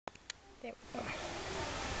There we go.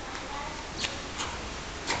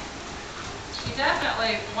 He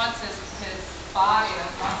definitely, once his body and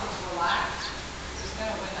his muscles relax, he's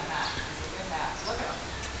going to win the match. He's a good match. Look at him.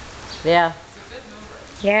 Yeah. He's a good mover.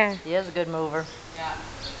 Yeah. He is a good mover. Yeah.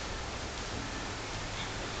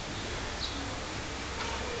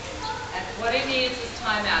 And what he needs is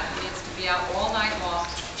timeout. He needs to be out all night long,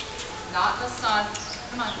 not in the sun.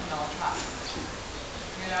 Come on, Camilla, come.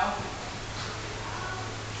 You know?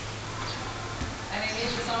 And he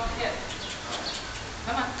needs his own kit.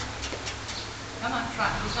 Come on. Come on, try.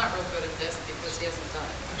 He's not real good at this because he hasn't done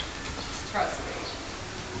it. Trust me.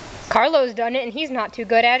 Carlo's done it and he's not too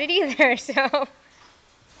good at it either, so.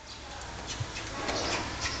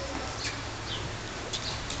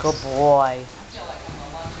 Good boy. I feel like I'm a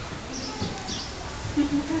lucky.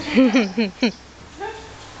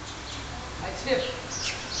 I do. The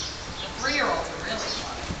 3-year-olds are really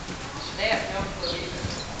funny. They have no clue either.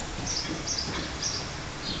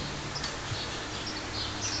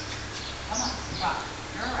 Come on, rock.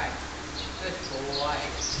 You're all right. Good boy.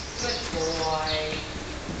 Good boy.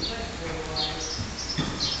 Good boy.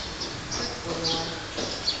 Good boy.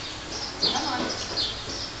 Come on.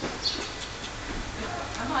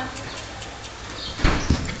 Come on.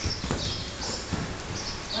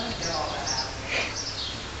 Let me get all that out of here.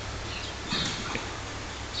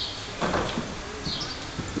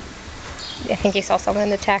 I think he saw someone in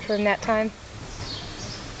the tack room that time.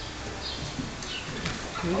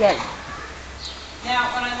 You got.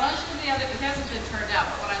 Now, when I lunched him the other, it hasn't been turned out,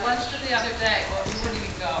 but when I lunched him the other day, well, he wouldn't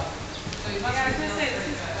even go. So he must be really pretty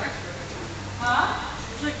good. Huh?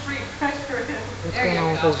 It's like free pressure. What's There going you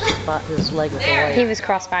on go. with his leg with the There leg? He was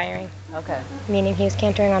cross-firing, Okay. meaning he was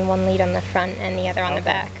cantering on one lead on the front and the other on the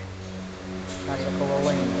back. Trying to look a little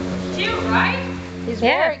lean. Cute, right? He's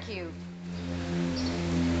Yeah. very cute.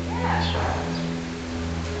 Yeah.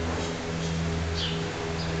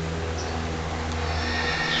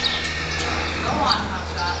 Go on, Hot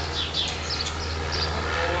Shot.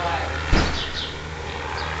 Good boy.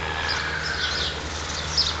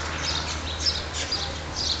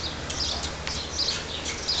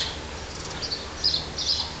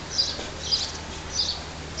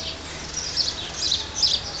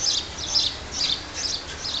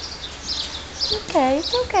 Okay,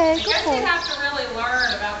 okay, I good guess boy. you have to really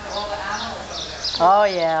learn about all the animals over there. Oh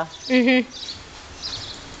yeah.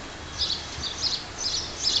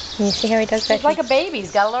 You see how he does that? He's like a baby.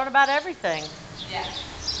 He's got to learn about everything. Yeah.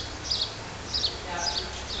 Yeah.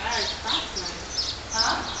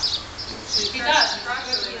 Huh? He does.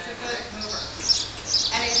 He's a good mover.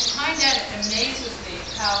 And it kind of amazes me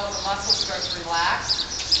how the muscles start to relax.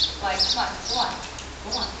 Like, come on, go on.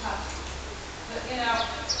 Go on, come. But, you know,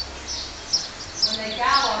 when they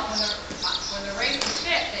gallop, when they're racing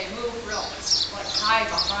fit, they move real, like, high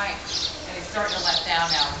behind. And he's starting to let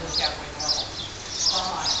down now and move halfway normal.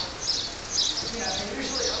 Behind. You know, they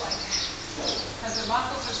usually are like that. Because their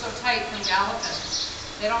muscles are so tight from galloping.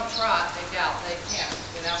 They don't trot, they gallop. They can't,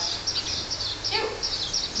 you know. Cute.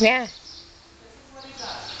 Yeah. This is what he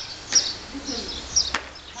does.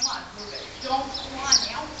 Come on, move it. Don't, come on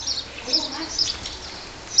now. Come on.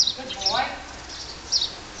 Good boy.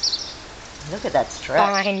 Look at that stretch.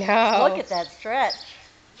 I know. Look at that stretch.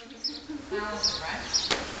 Balance, right?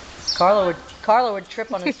 Carlo would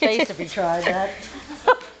trip on his face if he tried that.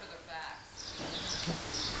 So good for the back.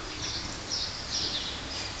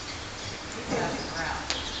 He's messing around.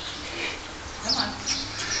 Come on.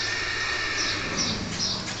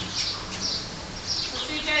 So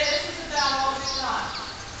CJ, this is about all we've done.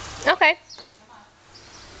 Okay. Come on.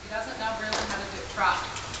 He doesn't know really how to do trot.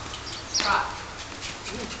 Trot.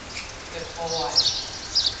 Good boy.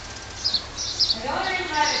 And the only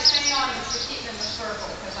reason I had to stay on is to keep him in the circle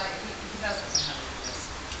because he doesn't know how to do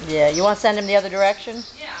this. Yeah. You want to send him the other direction?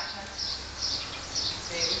 Yeah.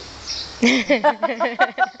 Baby. I don't really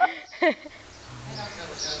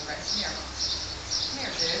know the right. Come here. Come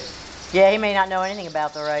here, dude. Yeah. He may not know anything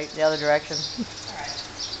about the other direction. All right.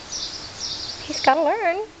 He's got to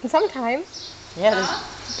learn sometime. Yeah. Huh?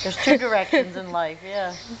 There's 2 directions in life.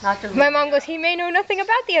 Yeah. Not just My mom goes, he may know nothing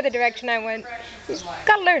about the other direction. I went, Directions in life.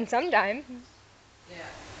 got to learn sometime. Yeah.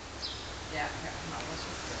 Yeah. Here, come on. Let's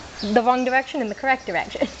just do it. The wrong direction and the correct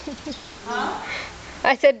direction. Huh?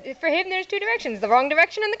 I said, for him, there's 2 directions, the wrong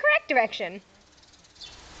direction and the correct direction.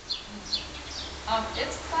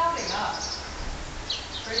 It's clouding up.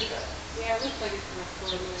 Pretty good. Yeah, it looks like it's going to pour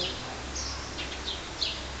a little.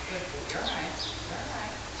 Good. You're all right. You're all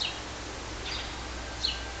right.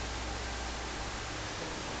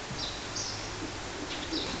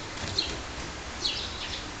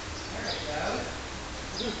 There it goes.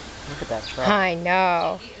 Look at that truck. I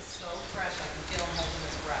know. He is so proud. fresh. I can feel him holding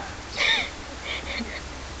his breath.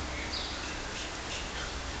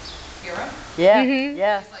 Hear him? Yeah, Mhm.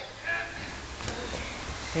 yeah. He's like,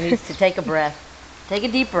 He needs to take a breath. Take a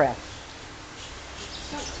deep breath.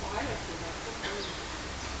 So quiet today.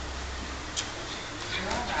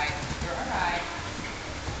 you're all right. You're all right.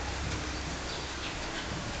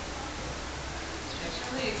 There's your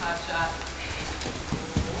lead, hot shot.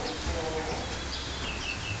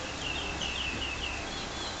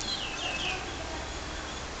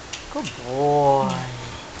 Good boy.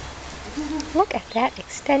 Look at that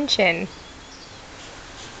extension.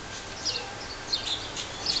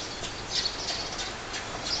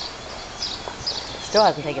 Still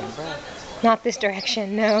hasn't taken a breath. Not this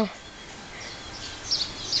direction, no.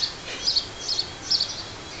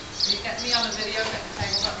 Are you getting me on the video getting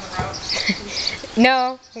tangled up in the rope?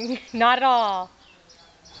 No, not at all.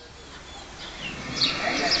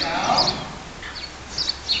 There you go.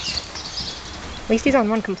 At least he's on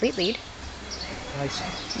one complete lead. Nice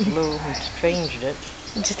blue. He's changed it.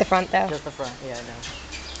 Just the front, though. Just the front. Yeah, I know.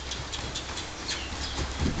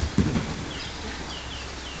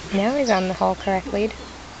 Now he's on the whole correct lead.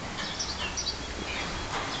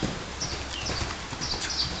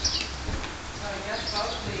 So I guess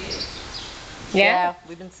both leads. Yeah.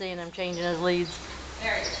 We've been seeing him changing his leads.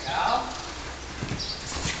 There you go.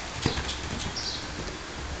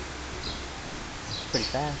 It's pretty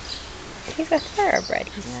fast. He's a thoroughbred.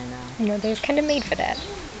 Yeah, I know. You know, they're kind of made for that.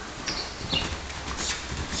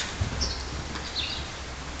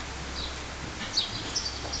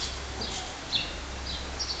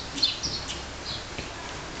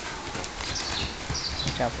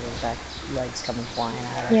 Watch out for those back legs coming flying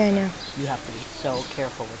at us. Yeah, I know. You have to be so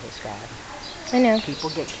careful with this guy. I know. People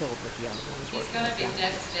get killed with young ones. He's working going to with be young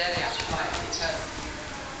dead ones. steady after fight because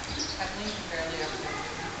Kathleen can barely ever do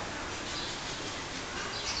anything.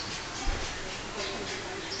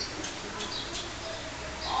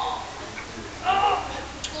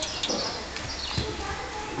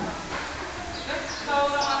 Good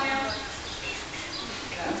coat on him.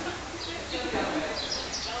 Yeah. Let's go the other way.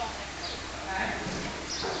 Okay.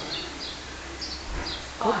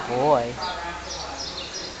 Good boy.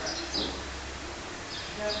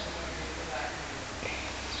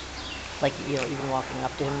 Like, you know, even walking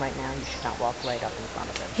up to him right now, you should not walk right up in front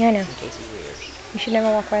of him. Yeah, I know. In case he rears. You should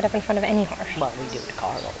never walk right up in front of any horse. Well, we do to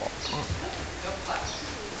Carlo all the time. Go flat.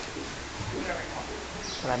 Whatever you want.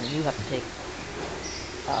 But I mean, you have to take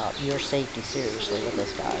your safety seriously with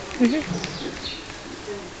this guy. Mhm.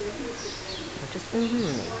 Just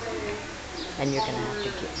me. And you're going to have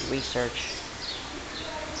to research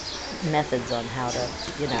methods on how to,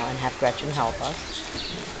 you know, and have Gretchen help us.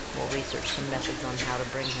 We'll research some methods on how to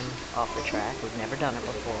bring him off the track. We've never done it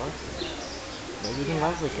before. Maybe even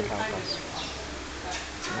Leslie could help us.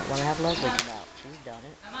 You might want to have Leslie come out. She's done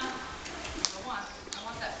it. Come on. Go on. I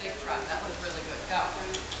want that big trot. That was really good. Go.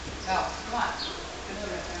 Go. Come on.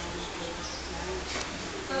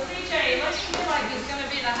 So CJ, it looks to me like he's going to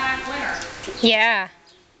be the hack winner. Yeah.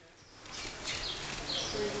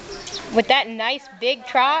 With that nice big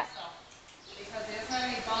trot. Because he doesn't have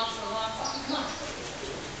any bumps or lumps on him. Come on.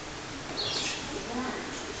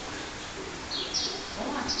 Go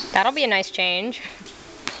on. That'll be a nice change.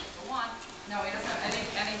 Go on. No, he doesn't have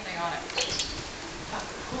anything on it.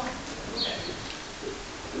 Go on. Move it.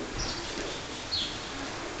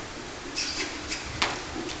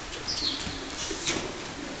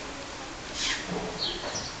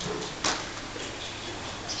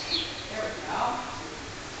 There we go.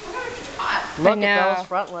 Look at his trot. Look know. at those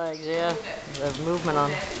front legs, yeah. The movement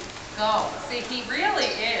on. Go. See, he really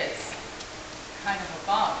is kind of a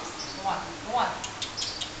bum. Go on. Go on.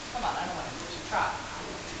 Come on. I don't want to push you. Trot.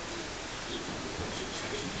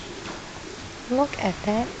 Look at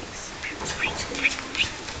that.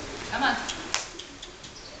 Come on.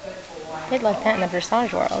 Good boy. They'd like that in the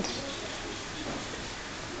dressage world.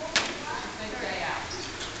 Big day out.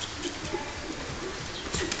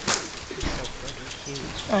 So pretty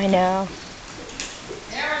cute. I know.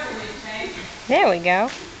 There's a lead change. There we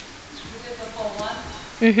go. You did the full one.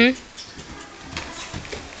 Mhm.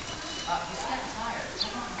 He's getting tired.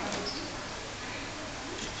 Come on.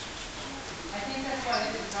 I think that's why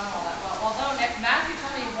he didn't run all that well. Although Matthew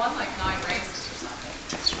told me he won like 9 races or something.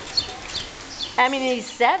 I mean, he's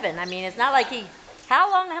 7. I mean, it's not like he...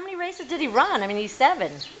 How many races did he run? I mean, he's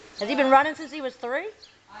 7. Has he been running since he was 3?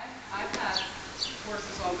 I've had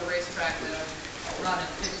horses off the racetrack that have run in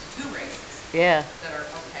 52 races. Yeah. That are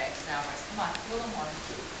okay now. Come on, do them one.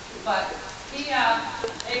 But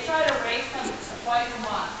they try to race them twice a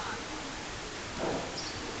month.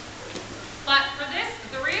 But for this,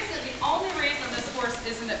 the only reason this horse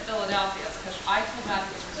isn't at Philadelphia is because I told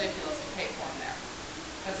Matthew it was ridiculous to pay for him there.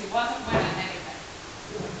 Because he wasn't winning anything.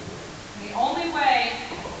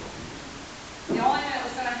 And the only thing that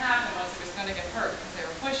was going to happen was he was going to get hurt because they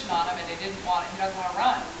were pushing on him and he doesn't want to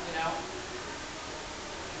run, you know.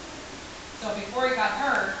 So before he got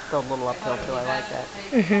hurt, Build a little uphill too, I like that.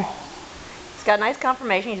 Mhm. He's got nice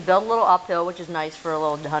conformation. He's built a little uphill, which is nice for a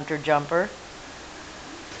little hunter jumper.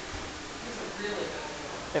 He's a really good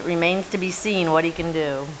mover. It remains to be seen what he can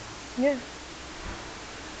do. Yeah.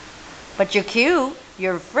 But you're cute.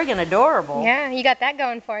 You're friggin' adorable. Yeah, you got that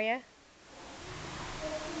going for you.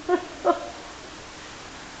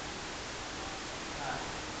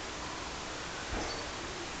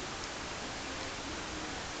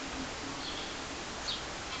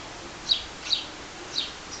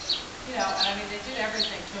 You know, and I mean, they did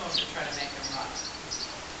everything to him to try to make him run.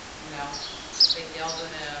 You know, they yelled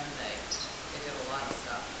at him, they did a lot of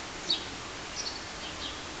stuff.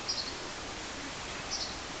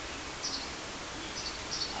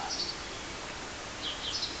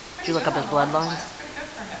 Did you look up his bloodlines? That's pretty good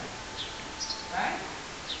for him. Right?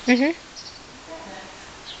 Mhm. Yeah.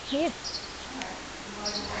 Yeah. All right. You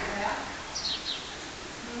want to go back?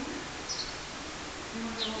 You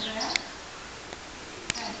want to go back?